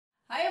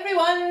Hi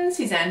everyone,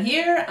 Susanne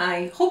here.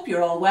 I hope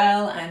you're all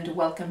well and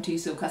welcome to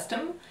Sew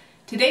Custom.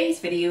 Today's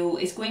video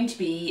is going to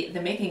be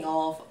the making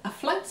of a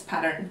flounce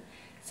pattern.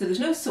 So there's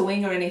no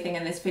sewing or anything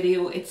in this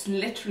video, it's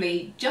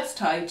literally just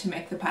how to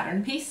make the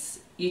pattern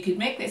piece. You could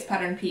make this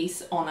pattern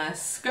piece on a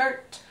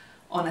skirt,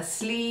 on a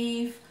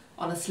sleeve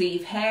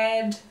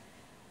head,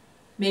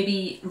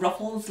 maybe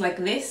ruffles like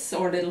this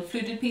or little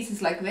fluted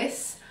pieces like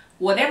this,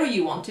 whatever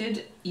you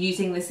wanted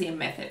using the same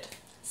method.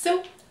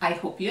 So I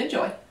hope you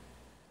enjoy.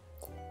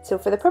 So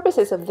for the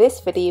purposes of this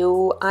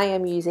video, I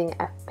am using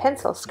a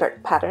pencil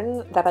skirt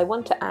pattern that I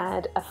want to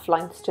add a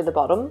flounce to the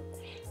bottom.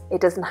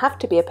 It doesn't have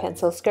to be a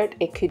pencil skirt,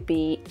 it could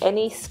be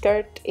any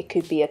skirt, it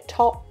could be a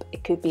top,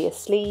 it could be a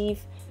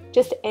sleeve,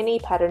 just any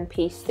pattern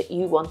piece that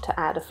you want to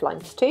add a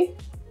flounce to.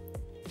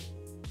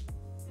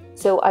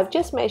 So I've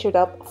just measured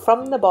up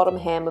from the bottom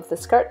hem of the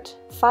skirt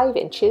 5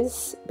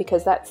 inches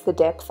because that's the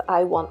depth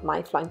I want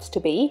my flounce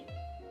to be.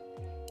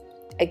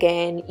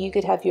 Again, you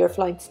could have your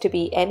flounce to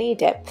be any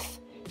depth.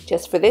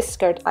 Just for this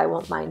skirt, I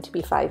want mine to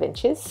be 5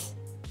 inches.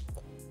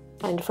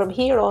 And from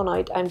here on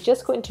out, I'm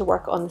just going to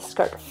work on the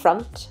skirt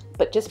front,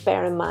 but just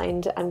bear in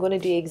mind, I'm going to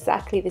do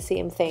exactly the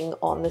same thing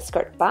on the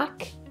skirt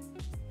back.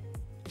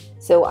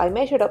 So I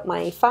measured up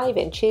my 5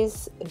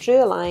 inches,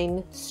 drew a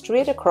line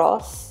straight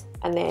across,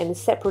 and then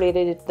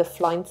separated the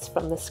flounce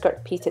from the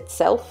skirt piece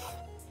itself,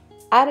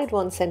 added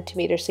 1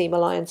 centimeter seam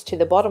allowance to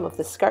the bottom of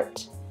the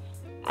skirt,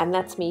 and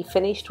that's me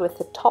finished with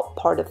the top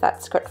part of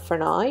that skirt for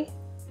now.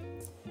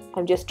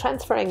 I'm just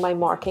transferring my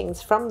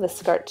markings from the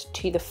skirt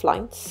to the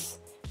flounce.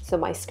 So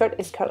my skirt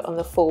is cut on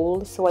the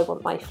fold, so I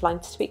want my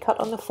flounce to be cut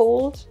on the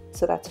fold.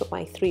 So that's what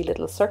my 3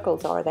 little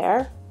circles are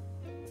there.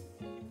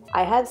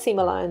 I have seam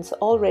allowance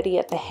already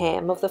at the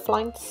hem of the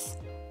flounce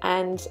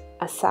and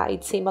a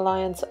side seam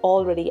allowance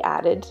already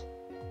added.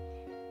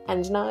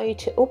 And now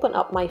to open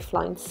up my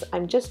flounce,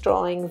 I'm just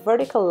drawing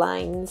vertical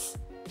lines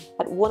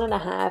at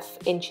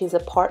 1.5 inches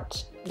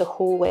apart the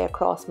whole way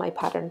across my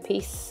pattern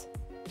piece.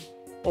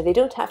 Now they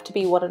don't have to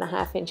be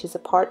 1.5 inches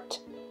apart,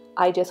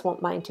 I just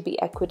want mine to be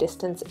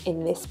equidistant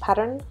in this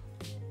pattern.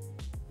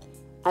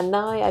 And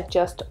now I've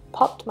just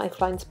popped my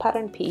flounce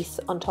pattern piece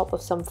on top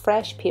of some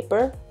fresh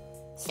paper,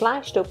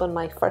 slashed open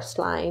my first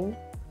line,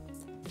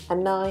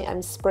 and now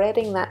I'm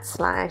spreading that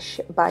slash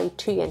by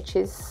 2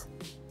 inches.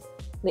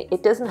 Now,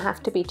 it doesn't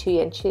have to be 2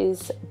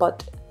 inches,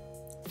 but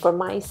for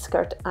my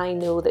skirt I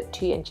know that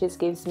 2 inches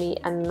gives me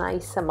a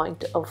nice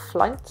amount of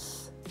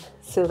flounce,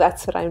 so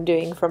that's what I'm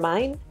doing for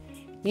mine.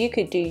 You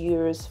could do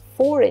yours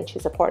 4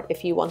 inches apart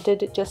if you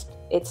wanted,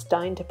 it's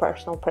down to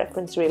personal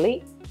preference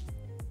really.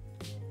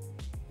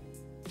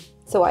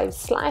 So I've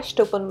slashed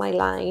open my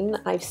line,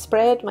 I've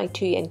spread my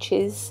 2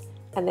 inches,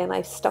 and then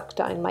I've stuck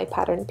down my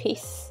pattern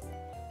piece.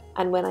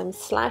 And when I'm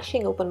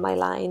slashing open my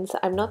lines,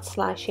 I'm not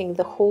slashing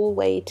the whole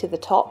way to the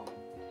top,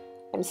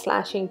 I'm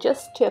slashing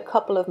just to a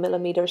couple of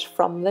millimeters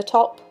from the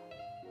top.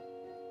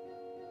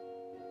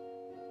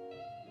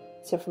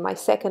 So for my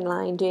second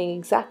line, doing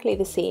exactly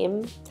the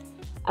same.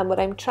 And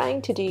what I'm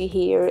trying to do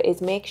here is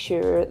make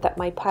sure that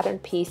my pattern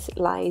piece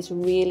lies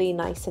really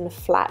nice and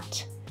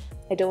flat.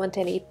 I don't want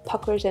any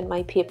puckers in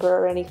my paper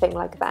or anything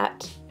like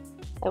that.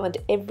 I want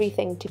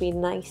everything to be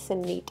nice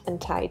and neat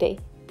and tidy.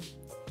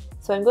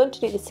 So I'm going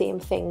to do the same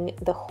thing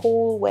the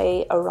whole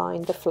way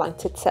around the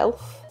flounce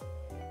itself.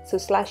 So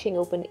slashing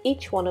open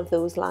each one of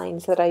those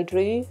lines that I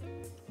drew,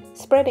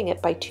 spreading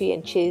it by 2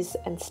 inches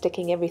and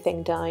sticking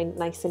everything down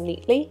nice and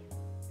neatly.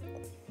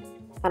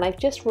 And I've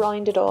just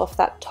rounded off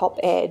that top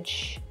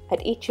edge.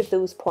 At each of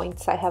those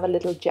points I have a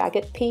little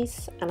jagged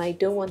piece, and I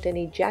don't want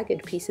any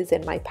jagged pieces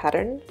in my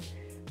pattern,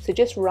 so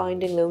just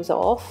rounding those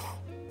off.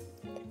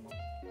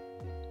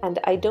 And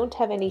I don't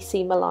have any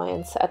seam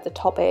allowance at the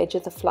top edge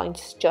of the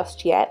flounce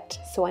just yet,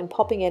 so I'm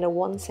popping in a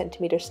 1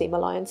 centimeter seam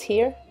allowance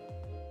here.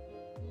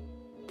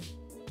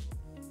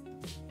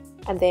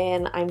 And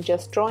then I'm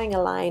just drawing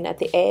a line at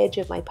the edge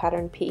of my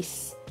pattern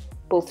piece,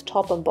 both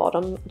top and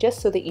bottom,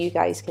 just so that you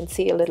guys can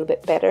see a little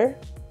bit better.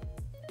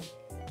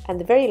 And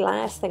the very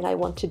last thing I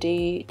want to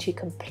do to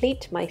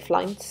complete my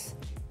flounce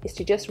is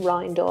to just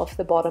round off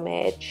the bottom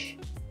edge.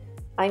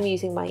 I'm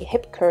using my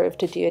hip curve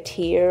to do it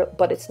here,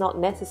 but it's not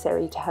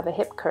necessary to have a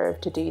hip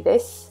curve to do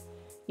this.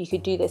 You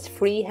could do this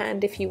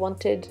freehand if you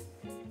wanted.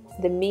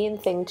 The main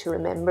thing to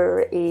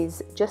remember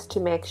is just to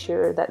make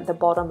sure that the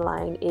bottom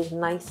line is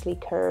nicely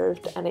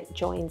curved and it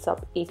joins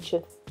up each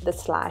of the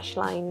slash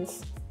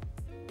lines.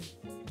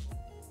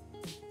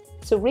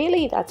 So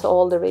really that's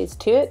all there is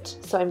to it.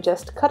 So I'm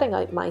just cutting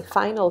out my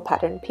final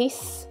pattern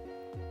piece.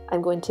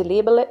 I'm going to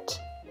label it,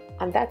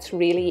 and that's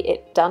really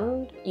it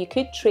done. You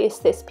could trace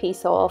this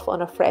piece off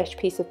on a fresh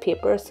piece of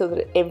paper so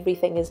that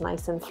everything is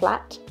nice and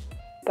flat,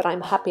 but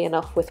I'm happy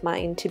enough with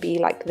mine to be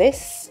like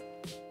this.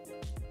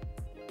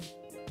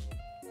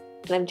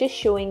 And I'm just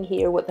showing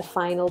here what the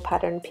final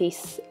pattern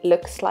piece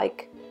looks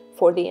like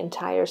for the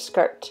entire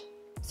skirt.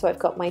 So I've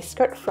got my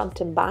skirt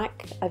front and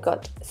back, I've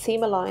got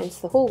seam allowance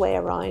the whole way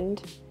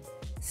around.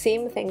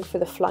 Same thing for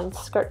the flounce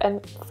skirt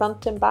and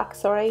front and back,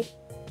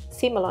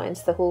 seam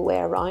allowance the whole way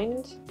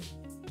around.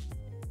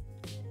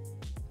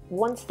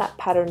 once that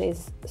pattern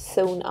is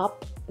sewn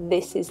up,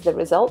 this is the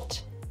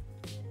result.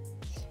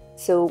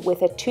 So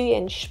with a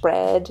 2-inch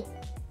spread,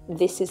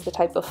 this is the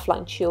type of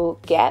flounce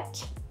you'll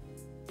get.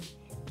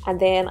 And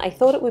then I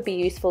thought it would be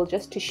useful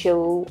just to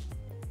show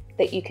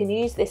that you can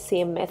use this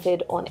same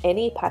method on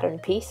any pattern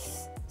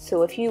piece.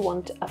 So if you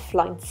want a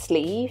flounce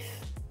sleeve,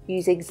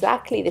 use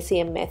exactly the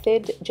same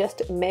method,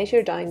 just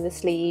measure down the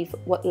sleeve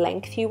what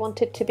length you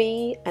want it to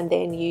be, and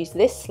then use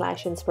this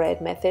slash and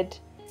spread method.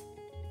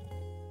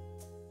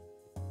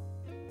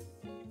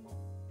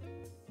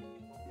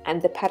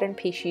 And the pattern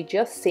piece you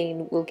just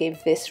seen will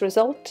give this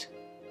result.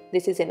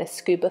 This is in a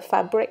scuba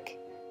fabric,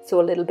 so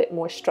a little bit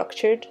more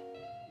structured.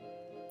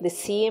 The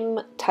same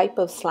type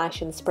of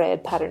slash and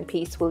spread pattern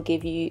piece will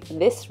give you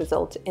this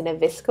result in a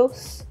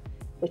viscose,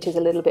 which is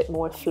a little bit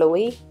more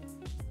flowy.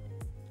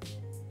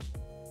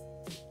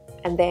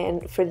 And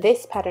then for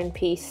this pattern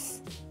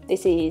piece,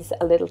 this is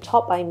a little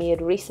top I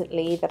made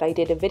recently that I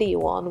did a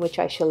video on, which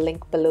I shall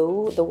link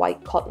below, the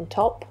white cotton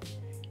top.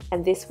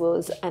 And this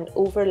was an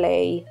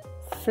overlay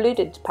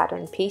fluted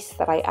pattern piece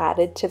that I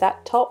added to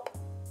that top.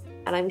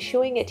 And I'm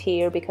showing it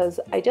here because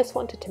I just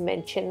wanted to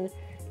mention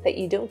that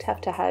you don't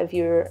have to have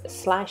your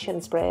slash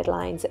and spread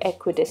lines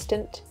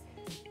equidistant.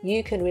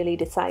 You can really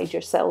decide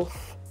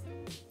yourself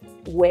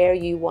where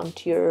you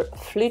want your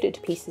fluted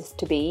pieces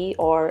to be,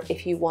 or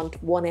if you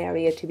want one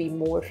area to be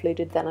more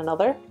fluted than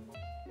another.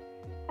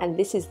 And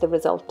this is the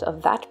result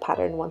of that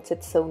pattern once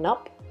it's sewn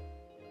up.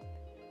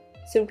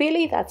 So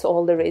really that's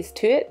all there is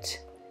to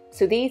it.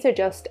 So these are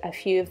just a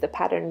few of the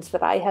patterns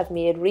that I have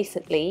made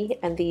recently,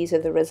 and these are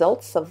the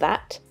results of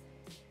that.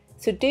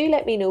 So do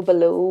let me know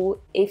below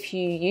if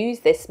you use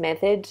this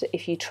method,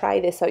 if you try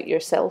this out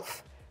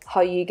yourself,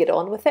 how you get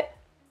on with it,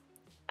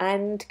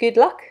 and good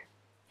luck.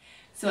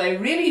 So I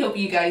really hope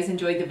you guys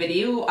enjoyed the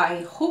video.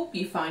 I hope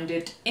you found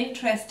it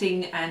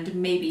interesting and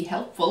maybe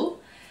helpful.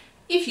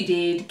 If you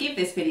did, give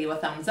this video a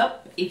thumbs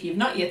up. If you've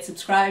not yet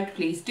subscribed,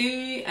 please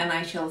do, and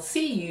I shall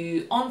see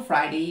you on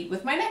Friday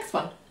with my next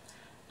one.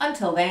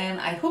 Until then,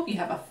 I hope you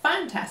have a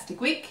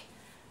fantastic week.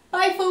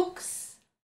 Bye folks!